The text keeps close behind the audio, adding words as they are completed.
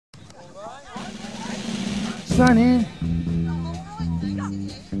Sunny,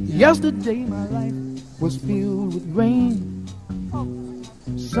 yesterday my life was filled with rain.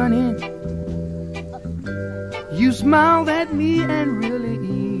 Sunny, you smiled at me and really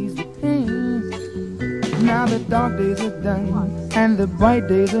eased the pain. Now the dark days are done and the bright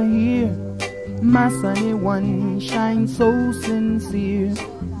days are here. My sunny one shines so sincere.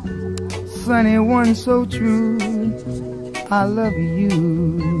 Sunny one so true, I love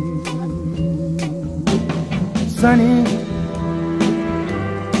you. Sunny,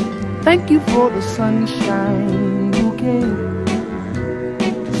 thank you for the sunshine bouquet.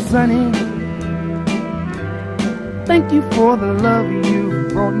 Sunny, thank you for the love you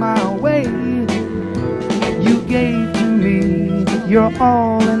brought my way. You gave to me your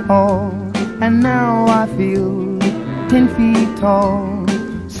all in all, and now I feel 10 feet tall.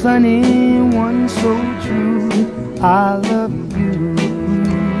 Sunny one so true, I love you.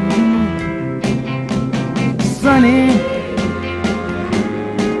 Sunny,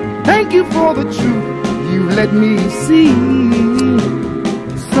 thank you for the truth you let me see.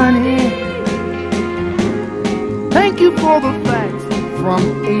 Sunny, thank you for the facts from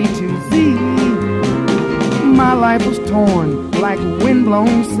A to Z. My life was torn like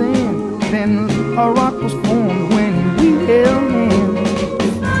windblown sand, then a rock was formed when we held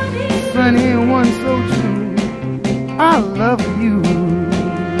hands. Sunny one so true, I love you.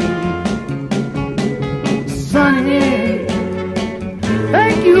 Sunny,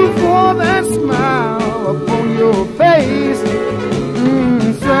 thank you for that smile upon your face.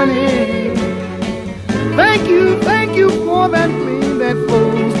 Sunny, thank you for that gleam that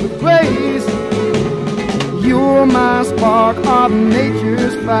flows with grace. You're my spark of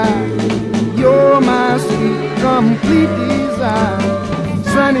nature's fire. You're my sweet, complete desire.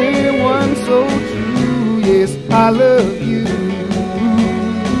 Sunny one so true, yes, I love you.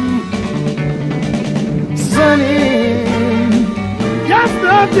 Sunny,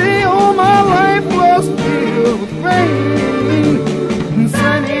 yesterday all my life was filled with rain.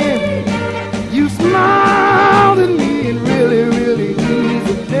 Sunny, you smiled at me and really, really eased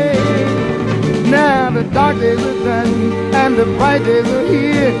the day. Now the dark days are done and the bright days are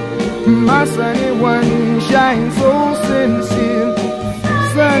here. My sunny one shines so sincere.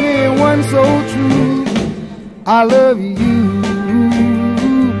 Sunny one so true, I love you.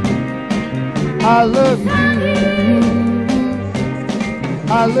 I love you.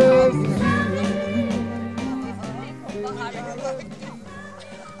 I love you.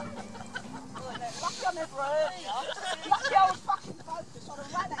 Lucky old fucking boat just sort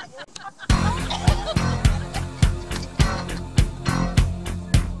of ran at you.